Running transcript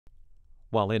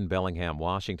While in Bellingham,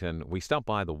 Washington, we stopped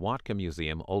by the Whatcom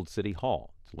Museum, Old City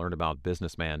Hall, to learn about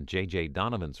businessman J.J.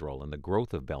 Donovan's role in the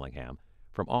growth of Bellingham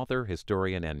from author,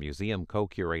 historian, and museum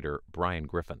co-curator Brian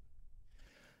Griffin.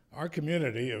 Our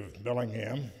community of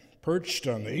Bellingham, perched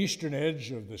on the eastern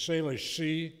edge of the Salish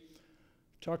Sea,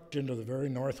 tucked into the very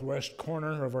northwest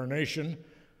corner of our nation,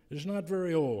 is not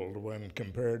very old when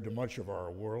compared to much of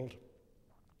our world.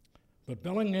 But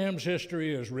Bellingham's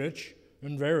history is rich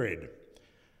and varied.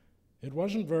 It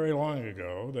wasn't very long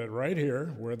ago that right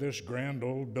here, where this grand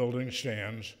old building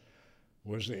stands,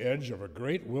 was the edge of a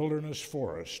great wilderness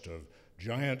forest of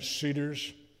giant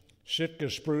cedars,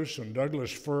 Sitka spruce, and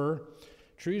Douglas fir,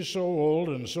 trees so old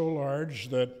and so large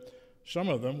that some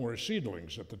of them were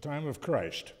seedlings at the time of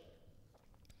Christ.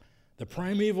 The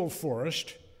primeval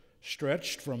forest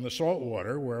stretched from the salt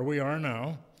water, where we are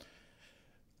now,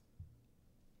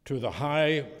 to the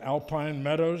high alpine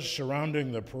meadows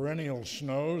surrounding the perennial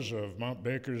snows of Mount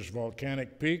Baker's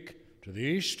volcanic peak to the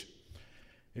east.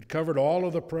 It covered all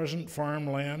of the present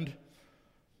farmland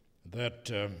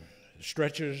that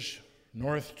stretches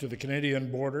north to the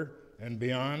Canadian border and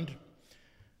beyond.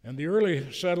 And the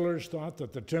early settlers thought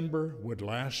that the timber would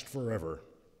last forever.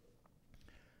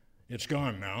 It's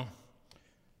gone now,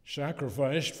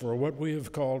 sacrificed for what we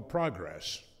have called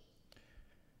progress.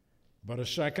 But a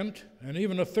second and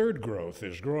even a third growth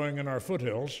is growing in our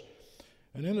foothills,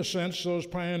 and in a sense, those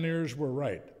pioneers were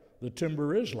right. The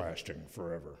timber is lasting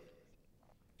forever.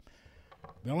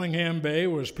 Bellingham Bay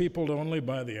was peopled only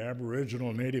by the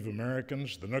Aboriginal Native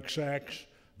Americans, the Nooksacks,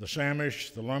 the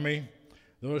Samish, the Lummi,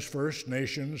 those First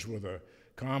Nations with a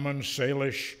common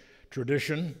Salish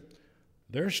tradition.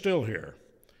 They're still here,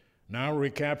 now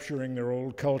recapturing their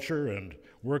old culture and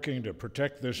working to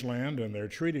protect this land and their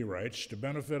treaty rights to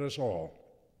benefit us all.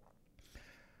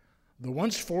 The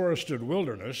once forested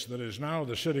wilderness that is now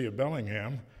the city of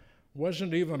Bellingham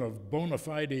wasn't even a bona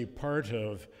fide part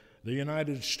of the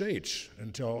United States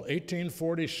until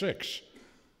 1846.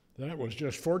 That was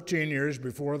just 14 years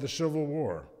before the Civil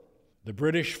War. The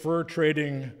British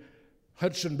fur-trading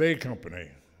Hudson Bay Company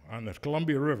on the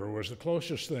Columbia River was the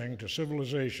closest thing to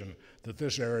civilization that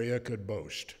this area could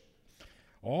boast.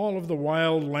 All of the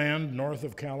wild land north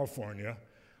of California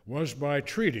was by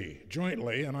treaty,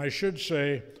 jointly, and I should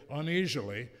say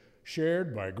uneasily,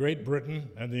 shared by Great Britain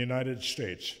and the United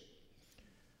States.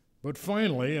 But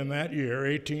finally, in that year,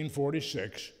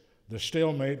 1846, the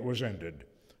stalemate was ended.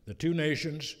 The two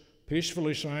nations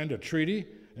peacefully signed a treaty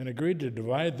and agreed to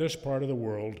divide this part of the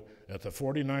world at the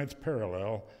 49th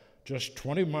parallel, just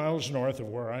 20 miles north of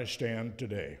where I stand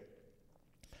today.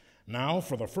 Now,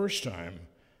 for the first time,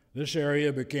 this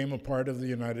area became a part of the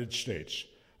United States,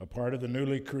 a part of the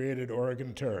newly created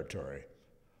Oregon Territory.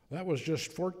 That was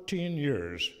just 14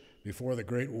 years before the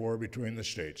Great War between the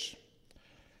states.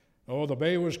 Oh, the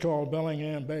bay was called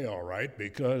Bellingham Bay, all right,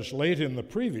 because late in the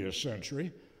previous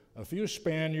century, a few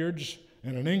Spaniards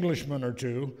and an Englishman or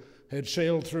two had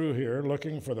sailed through here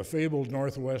looking for the fabled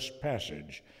Northwest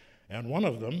Passage, and one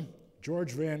of them,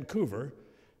 George Vancouver,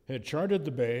 had charted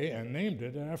the bay and named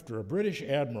it after a British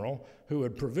admiral who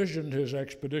had provisioned his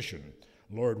expedition,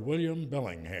 Lord William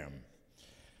Bellingham.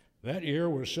 That year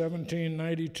was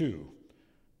 1792,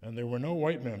 and there were no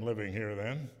white men living here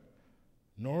then,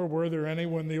 nor were there any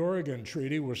when the Oregon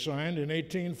Treaty was signed in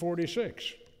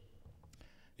 1846.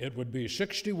 It would be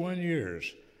 61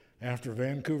 years after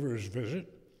Vancouver's visit,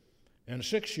 and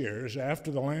 6 years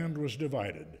after the land was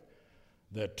divided,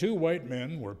 that two white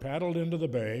men were paddled into the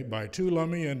bay by two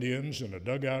Lummi Indians in a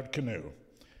dugout canoe.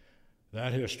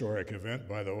 That historic event,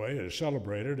 by the way, is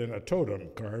celebrated in a totem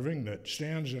carving that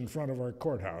stands in front of our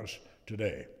courthouse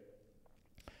today.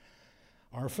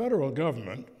 Our federal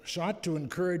government sought to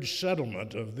encourage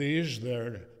settlement of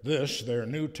their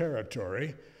new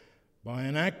territory by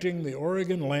enacting the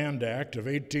Oregon Land Act of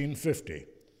 1850.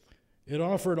 It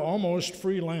offered almost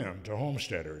free land to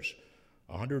homesteaders,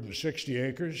 160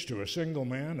 acres to a single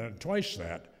man, and twice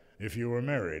that if you were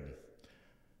married.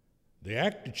 The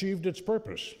act achieved its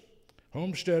purpose.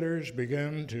 Homesteaders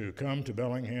began to come to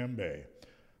Bellingham Bay.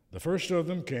 The first of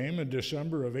them came in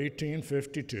December of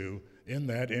 1852 in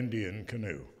that Indian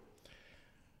canoe.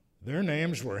 Their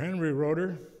names were Henry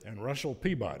Roeder and Russell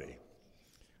Peabody.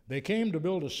 They came to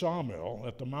build a sawmill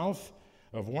at the mouth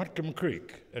of Whatcom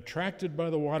Creek, attracted by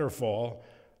the waterfall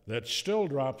that still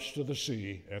drops to the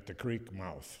sea at the creek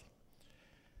mouth.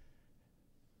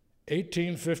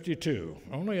 1852,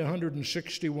 only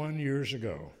 161 years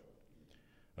ago.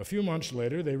 A few months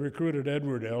later, they recruited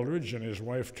Edward Eldridge and his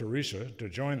wife Teresa to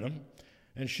join them,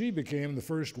 and she became the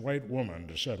first white woman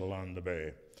to settle on the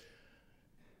bay.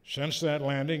 Since that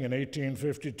landing in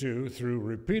 1852, through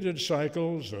repeated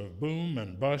cycles of boom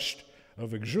and bust,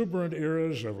 of exuberant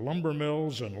eras of lumber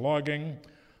mills and logging,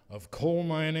 of coal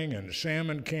mining and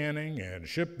salmon canning and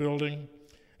shipbuilding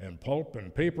and pulp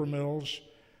and paper mills,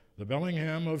 the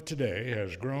Bellingham of today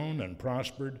has grown and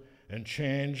prospered and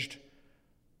changed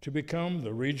to become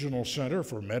the regional center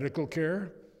for medical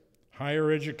care,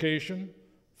 higher education,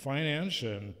 finance,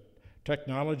 and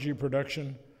technology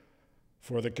production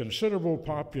for the considerable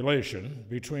population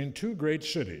between two great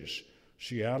cities,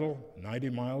 Seattle, 90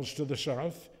 miles to the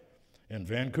south, and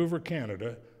Vancouver,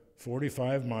 Canada,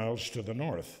 45 miles to the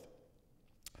north.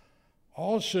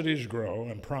 All cities grow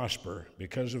and prosper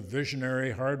because of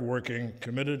visionary, hard-working,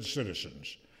 committed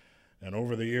citizens, and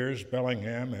over the years,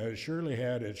 Bellingham has surely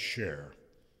had its share.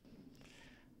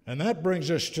 And that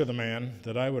brings us to the man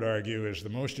that I would argue is the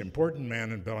most important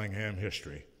man in Bellingham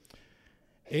history.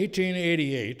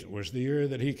 1888 was the year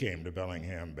that he came to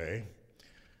Bellingham Bay,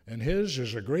 and his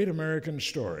is a great American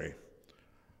story,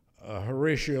 a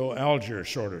Horatio Alger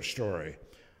sort of story,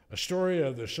 a story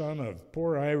of the son of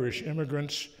poor Irish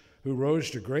immigrants who rose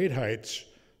to great heights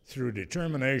through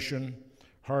determination,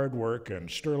 hard work, and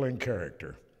sterling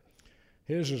character.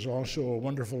 His is also a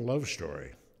wonderful love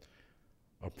story,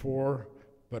 a poor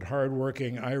but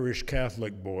hard-working Irish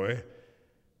Catholic boy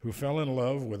who fell in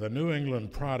love with a New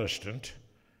England Protestant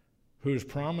whose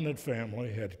prominent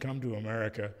family had come to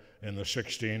America in the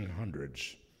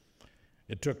 1600s.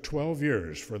 It took 12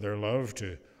 years for their love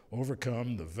to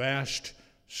overcome the vast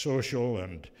social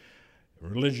and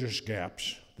religious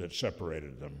gaps that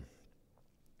separated them.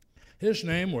 His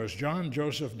name was John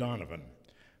Joseph Donovan,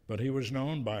 but he was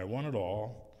known by one and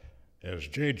all as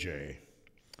J.J.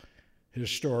 His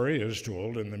story is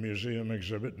told in the museum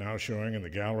exhibit now showing in the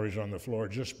galleries on the floor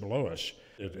just below us.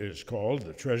 It is called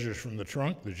The Treasures from the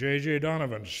Trunk, the J.J.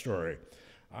 Donovan story.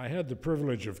 I had the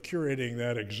privilege of curating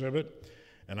that exhibit,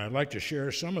 and I'd like to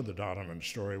share some of the Donovan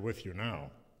story with you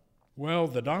now. Well,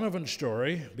 the Donovan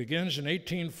story begins in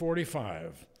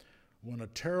 1845 when a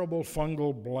terrible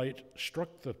fungal blight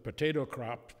struck the potato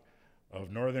crop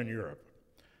of Northern Europe.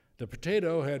 The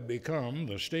potato had become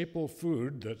the staple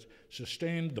food that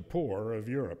sustained the poor of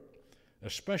Europe,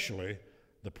 especially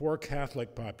the poor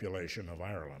Catholic population of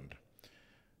Ireland.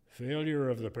 Failure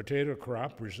of the potato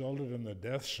crop resulted in the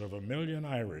deaths of 1 million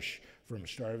Irish from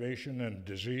starvation and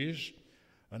disease.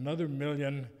 Another 1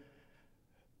 million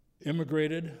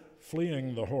immigrated,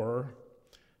 fleeing the horror,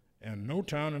 and no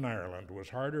town in Ireland was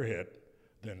harder hit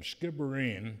than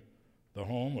Skibbereen, the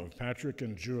home of Patrick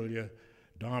and Julia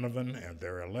Donovan and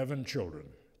their 11 children.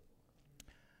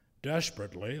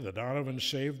 Desperately, the Donovans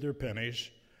saved their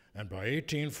pennies, and by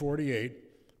 1848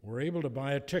 were able to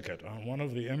buy a ticket on one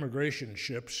of the immigration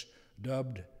ships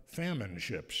dubbed famine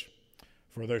ships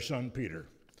for their son Peter,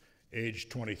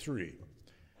 aged 23.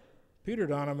 Peter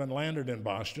Donovan landed in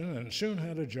Boston and soon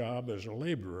had a job as a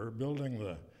laborer building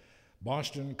the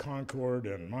Boston, Concord,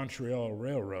 and Montreal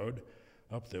Railroad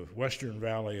up the western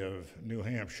valley of New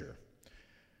Hampshire.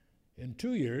 In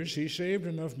 2 years, he saved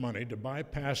enough money to buy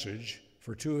passage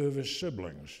for 2 of his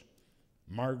siblings,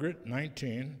 Margaret,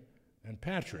 19, and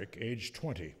Patrick, aged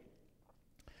 20.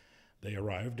 They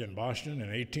arrived in Boston in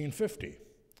 1850.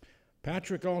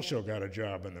 Patrick also got a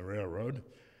job in the railroad,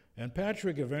 and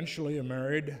Patrick eventually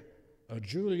married a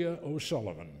Julia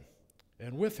O'Sullivan,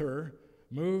 and with her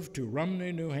moved to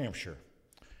Rumney, New Hampshire.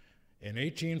 In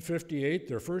 1858,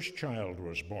 their first child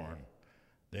was born.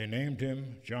 They named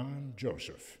him John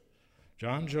Joseph.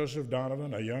 John Joseph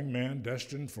Donovan, a young man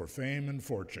destined for fame and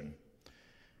fortune,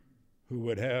 who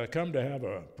would come to have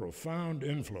a profound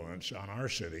influence on our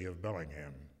city of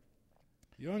Bellingham.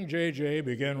 Young J.J.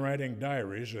 began writing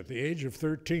diaries at the age of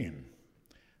 13.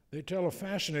 They tell a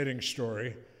fascinating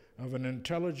story of an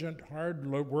intelligent,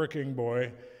 hard-working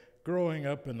boy growing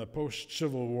up in the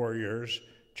post-Civil War years,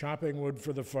 chopping wood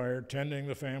for the fire, tending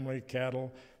the family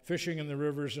cattle, fishing in the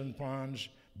rivers and ponds,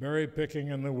 berry picking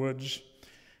in the woods.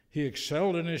 He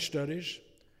excelled in his studies,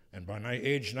 and by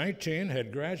age 19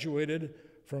 had graduated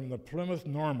from the Plymouth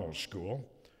Normal School,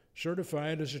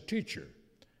 certified as a teacher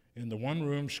in the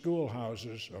one-room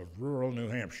schoolhouses of rural New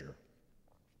Hampshire.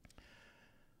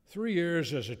 3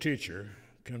 years as a teacher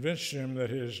convinced him that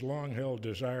his long-held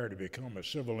desire to become a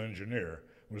civil engineer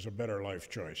was a better life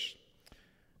choice.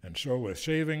 And so with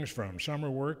savings from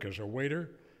summer work as a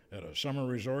waiter at a summer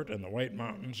resort in the White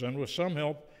Mountains and with some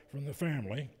help from the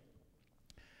family,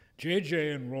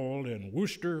 J.J. enrolled in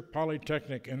Worcester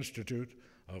Polytechnic Institute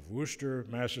of Worcester,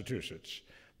 Massachusetts.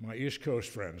 My East Coast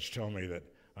friends tell me that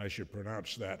I should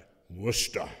pronounce that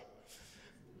Worcester.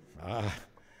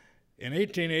 In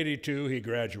 1882, he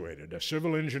graduated, a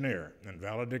civil engineer and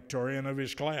valedictorian of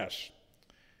his class.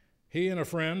 He and a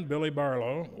friend, Billy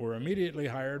Barlow, were immediately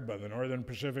hired by the Northern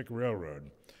Pacific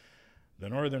Railroad. The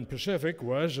Northern Pacific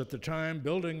was, at the time,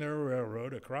 building their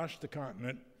railroad across the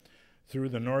continent through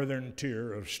the northern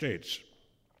tier of states.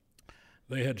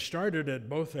 They had started at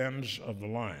both ends of the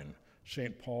line,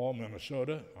 St. Paul,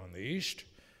 Minnesota on the east,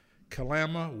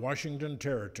 Kalama, Washington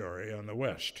Territory on the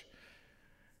west.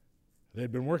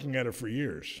 They'd been working at it for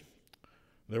years.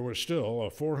 There was still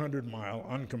a 400-mile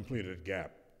uncompleted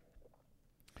gap.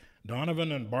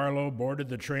 Donovan and Barlow boarded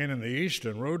the train in the east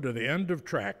and rode to the end of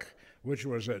track, which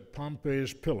was at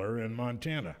Pompey's Pillar in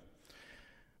Montana.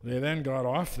 They then got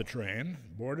off the train,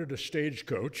 boarded a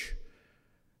stagecoach,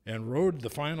 and rode to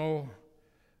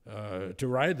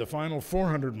ride the final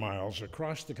 400 miles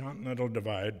across the Continental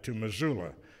Divide to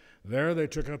Missoula. There they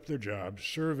took up their jobs,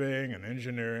 surveying and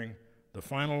engineering the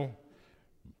final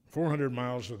 400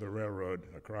 miles of the railroad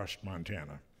across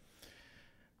Montana.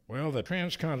 Well, the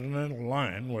transcontinental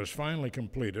line was finally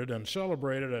completed and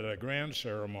celebrated at a grand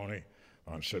ceremony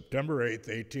on September 8,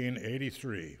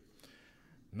 1883.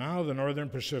 Now the Northern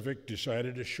Pacific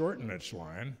decided to shorten its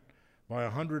line by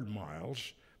 100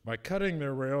 miles by cutting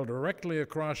their rail directly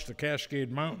across the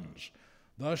Cascade Mountains,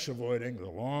 thus avoiding the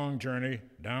long journey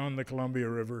down the Columbia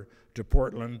River to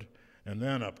Portland and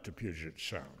then up to Puget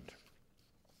Sound.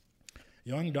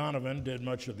 Young Donovan did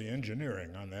much of the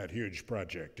engineering on that huge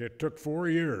project. It took 4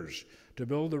 years to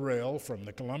build the rail from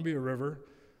the Columbia River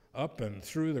up and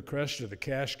through the crest of the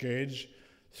Cascades,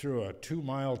 through a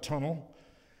 2-mile tunnel,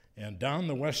 and down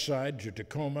the west side to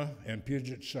Tacoma and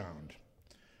Puget Sound.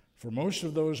 For most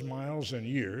of those miles and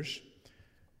years,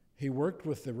 he worked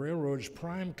with the railroad's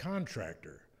prime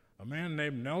contractor, a man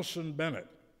named Nelson Bennett.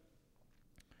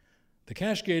 The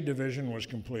Cascade Division was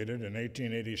completed in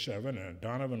 1887, and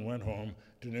Donovan went home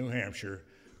to New Hampshire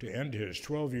to end his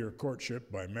 12-year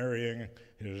courtship by marrying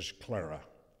his Clara.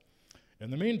 In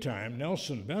the meantime,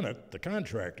 Nelson Bennett, the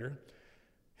contractor,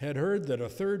 had heard that a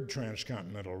third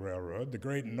transcontinental railroad, the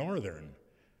Great Northern,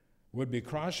 would be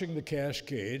crossing the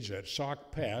Cascades at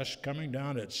Sauk Pass, coming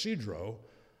down at Cedro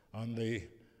on the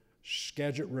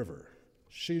Skagit River.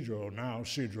 Cedro, now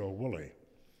Cedro-Woolley.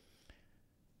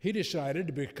 He decided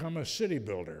to become a city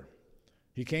builder.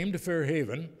 He came to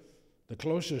Fairhaven, the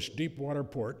closest deep-water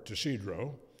port to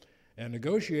Cedro, and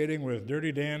negotiating with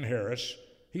Dirty Dan Harris,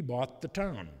 he bought the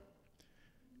town.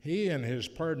 He and his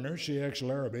partner, C.X.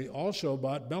 Larrabee, also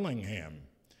bought Bellingham.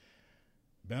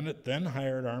 Bennett then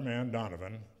hired our man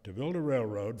Donovan to build a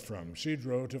railroad from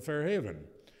Cedro to Fairhaven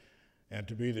and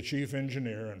to be the chief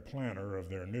engineer and planner of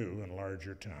their new and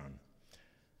larger town.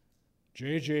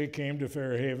 J.J. came to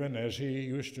Fairhaven, as he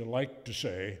used to like to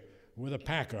say, with a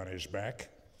pack on his back,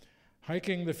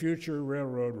 hiking the future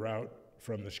railroad route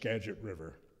from the Skagit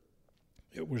River.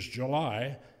 It was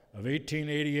July of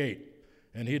 1888,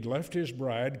 and he'd left his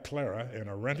bride, Clara, in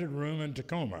a rented room in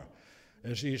Tacoma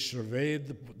as he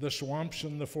surveyed the swamps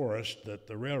and the forest that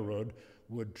the railroad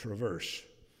would traverse.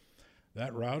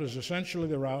 That route is essentially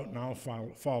the route now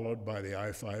followed by the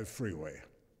I-5 freeway.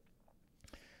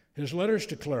 His letters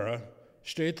to Clara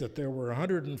state that there were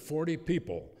 140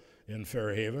 people in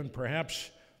Fairhaven, perhaps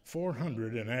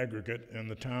 400 in aggregate in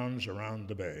the towns around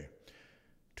the bay.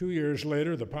 2 years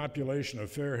later, the population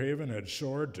of Fairhaven had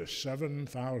soared to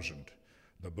 7,000.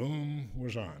 The boom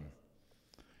was on.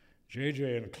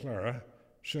 J.J. and Clara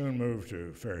soon moved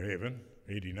to Fairhaven,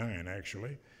 89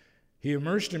 actually. He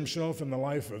immersed himself in the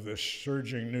life of this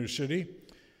surging new city.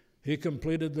 He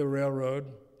completed the railroad,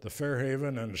 the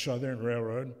Fairhaven and Southern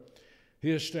Railroad.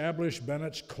 He established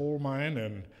Bennett's coal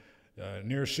mine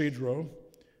near Cedro.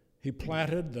 He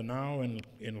platted the now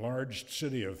enlarged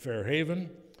city of Fairhaven.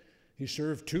 He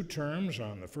served 2 terms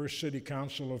on the first city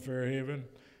council of Fairhaven.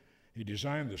 He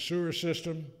designed the sewer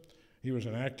system. He was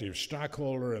an active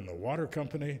stockholder in the water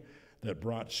company that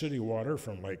brought city water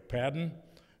from Lake Padden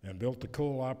and built the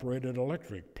coal-operated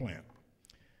electric plant.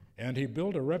 And he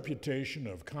built a reputation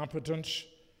of competence,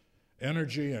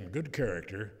 energy, and good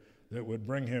character that would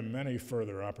bring him many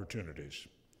further opportunities.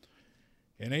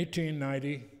 In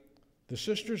 1890, the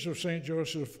Sisters of St.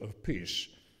 Joseph of Peace,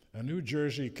 a New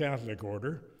Jersey Catholic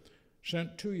order,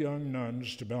 sent 2 young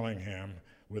nuns to Bellingham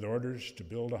with orders to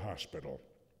build a hospital.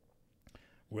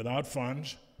 Without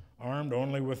funds, armed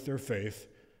only with their faith,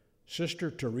 Sister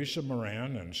Teresa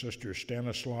Moran and Sister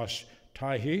Stanislaus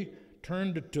Tahi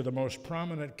turned to the most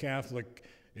prominent Catholic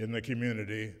in the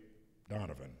community,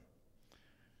 Donovan.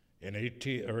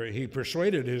 He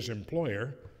persuaded his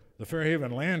employer, the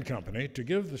Fairhaven Land Company, to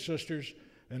give the sisters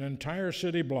an entire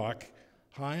city block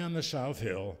high on the South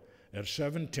Hill at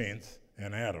 17th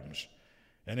and Adams,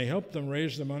 and he helped them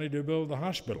raise the money to build the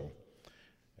hospital.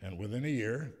 And within a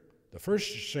year, the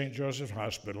first St. Joseph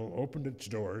Hospital opened its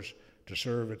doors to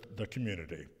serve the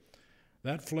community.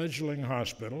 That fledgling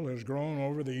hospital has grown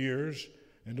over the years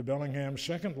into Bellingham's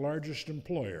second largest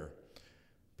employer.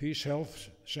 Peace Health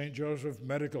St. Joseph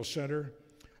Medical Center,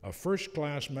 a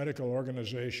first-class medical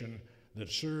organization that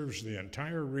serves the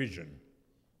entire region.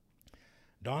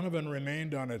 Donovan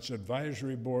remained on its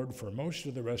advisory board for most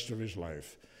of the rest of his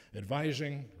life,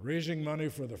 advising, raising money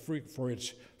for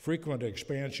its frequent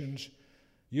expansions,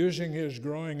 using his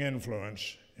growing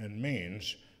influence and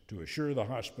means to assure the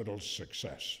hospital's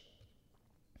success.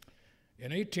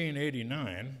 In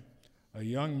 1889, a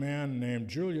young man named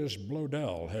Julius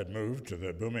Blodell had moved to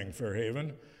the booming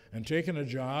Fairhaven and taken a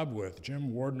job with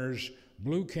Jim Wardner's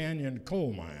Blue Canyon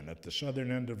coal mine at the southern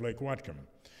end of Lake Whatcom.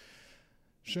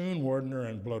 Soon, Wardner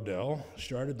and Blodell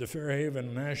started the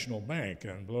Fairhaven National Bank,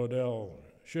 and Blodell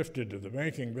shifted to the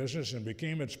banking business and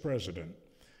became its president.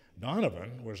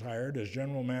 Donovan was hired as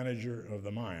general manager of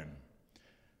the mine.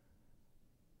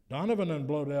 Donovan and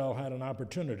Blodell had an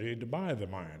opportunity to buy the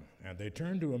mine, and they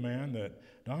turned to a man that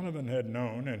Donovan had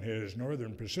known in his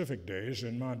Northern Pacific days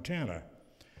in Montana.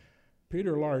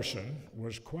 Peter Larson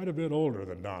was quite a bit older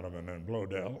than Donovan and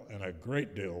Blodell and a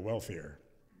great deal wealthier.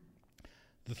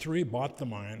 The three bought the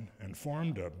mine and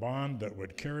formed a bond that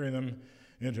would carry them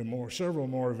into several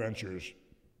more ventures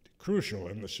crucial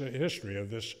in the history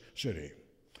of this city.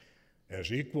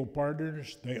 As equal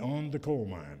partners, they owned the coal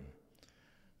mine.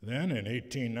 Then, in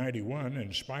 1891,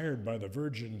 inspired by the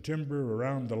virgin timber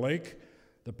around the lake,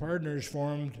 the partners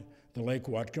formed the Lake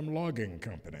Whatcom Logging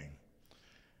Company.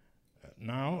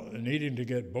 Now, needing to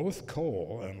get both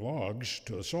coal and logs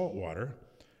to the saltwater,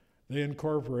 they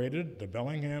incorporated the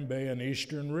Bellingham Bay and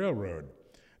Eastern Railroad,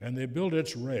 and they built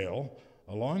its rail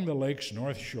along the lake's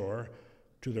north shore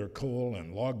to their coal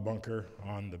and log bunker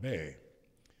on the bay.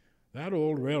 That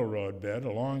old railroad bed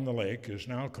along the lake is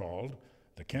now called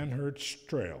the Kenhertz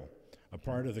Trail, a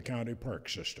part of the county park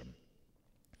system.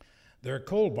 Their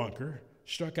coal bunker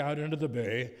stuck out into the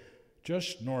bay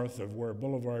just north of where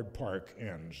Boulevard Park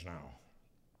ends now.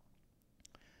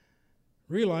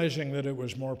 Realizing that it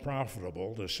was more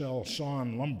profitable to sell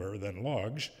sawn lumber than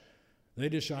logs, they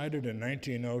decided in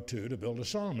 1902 to build a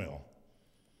sawmill.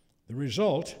 The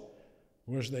result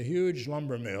was the huge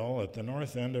lumber mill at the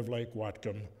north end of Lake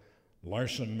Whatcom,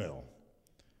 Larson Mill.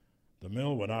 The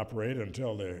mill would operate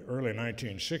until the early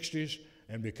 1960s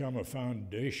and become a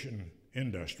foundation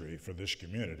industry for this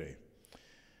community.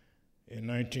 In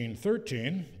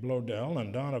 1913, Blodell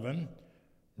and Donovan,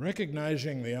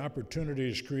 recognizing the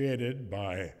opportunities created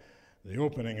by the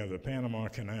opening of the Panama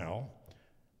Canal,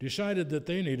 decided that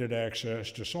they needed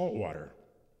access to salt water.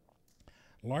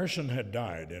 Larson had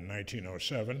died in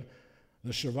 1907.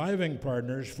 The surviving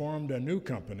partners formed a new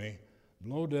company,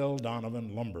 Blodell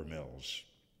Donovan Lumber Mills.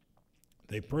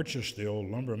 They purchased the old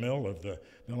lumber mill of the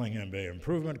Bellingham Bay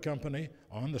Improvement Company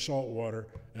on the saltwater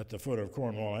at the foot of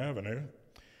Cornwall Avenue,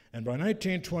 and by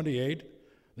 1928,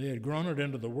 they had grown it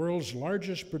into the world's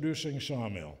largest producing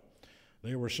sawmill.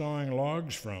 They were sawing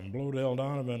logs from Blodell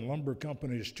Donovan Lumber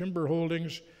Company's timber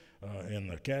holdings in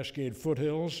the Cascade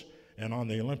foothills and on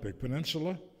the Olympic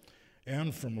Peninsula,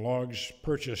 and from logs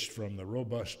purchased from the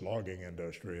robust logging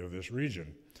industry of this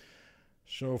region.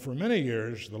 So for many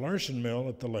years, the Larson Mill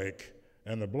at the lake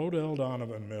and the Blodell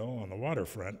Donovan Mill on the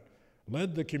waterfront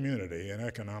led the community in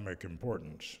economic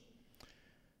importance.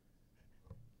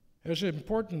 As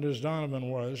important as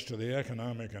Donovan was to the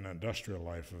economic and industrial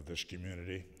life of this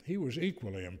community, he was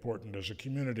equally important as a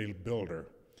community builder.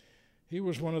 He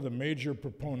was one of the major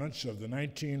proponents of the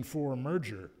 1904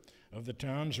 merger of the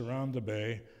towns around the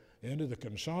bay into the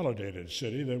consolidated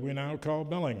city that we now call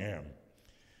Bellingham.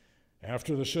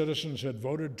 After the citizens had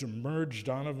voted to merge,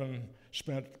 Donovan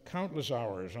spent countless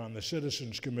hours on the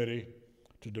Citizens Committee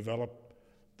to develop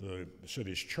the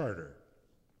city's charter.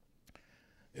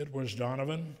 It was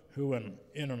Donovan who,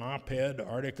 in an op-ed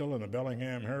article in the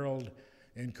Bellingham Herald,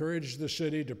 encouraged the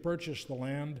city to purchase the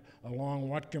land along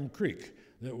Whatcom Creek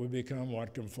that would become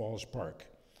Whatcom Falls Park.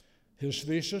 His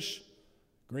thesis,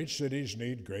 great cities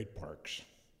need great parks.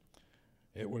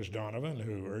 It was Donovan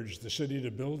who urged the city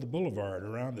to build the boulevard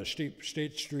around the steep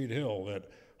State Street hill that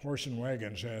horse and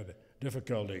wagons had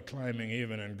difficulty climbing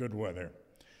even in good weather.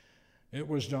 It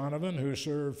was Donovan who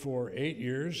served for 8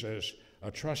 years as a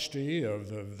trustee of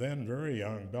the then very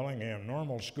young Bellingham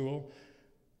Normal School,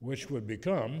 which would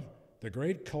become the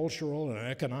great cultural and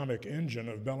economic engine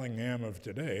of Bellingham of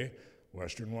today,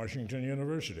 Western Washington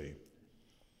University.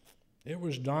 It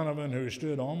was Donovan who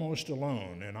stood almost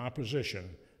alone in opposition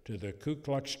to the Ku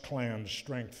Klux Klan's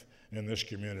strength in this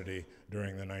community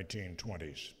during the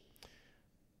 1920s.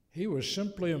 He was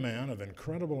simply a man of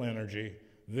incredible energy,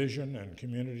 vision, and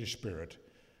community spirit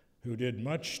who did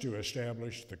much to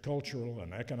establish the cultural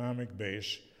and economic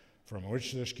base from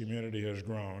which this community has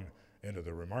grown into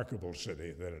the remarkable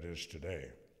city that it is today.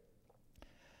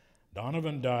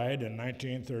 Donovan died in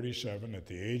 1937 at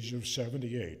the age of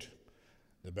 78.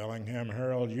 The Bellingham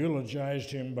Herald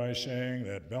eulogized him by saying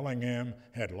that Bellingham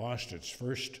had lost its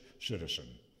first citizen.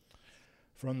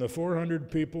 From the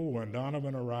 400 people when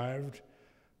Donovan arrived,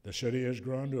 the city has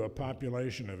grown to a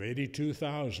population of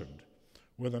 82,000,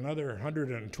 with another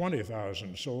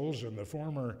 120,000 souls in the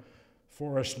former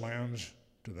forest lands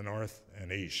to the north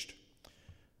and east.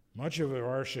 Much of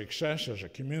our success as a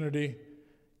community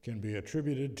can be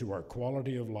attributed to our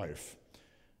quality of life.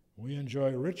 We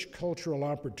enjoy rich cultural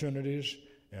opportunities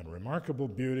and remarkable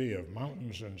beauty of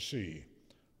mountains and sea.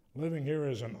 Living here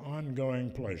is an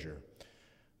ongoing pleasure.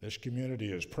 This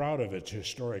community is proud of its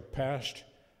historic past,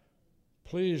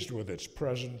 pleased with its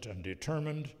present, and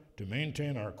determined to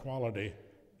maintain our quality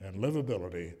and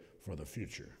livability for the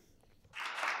future.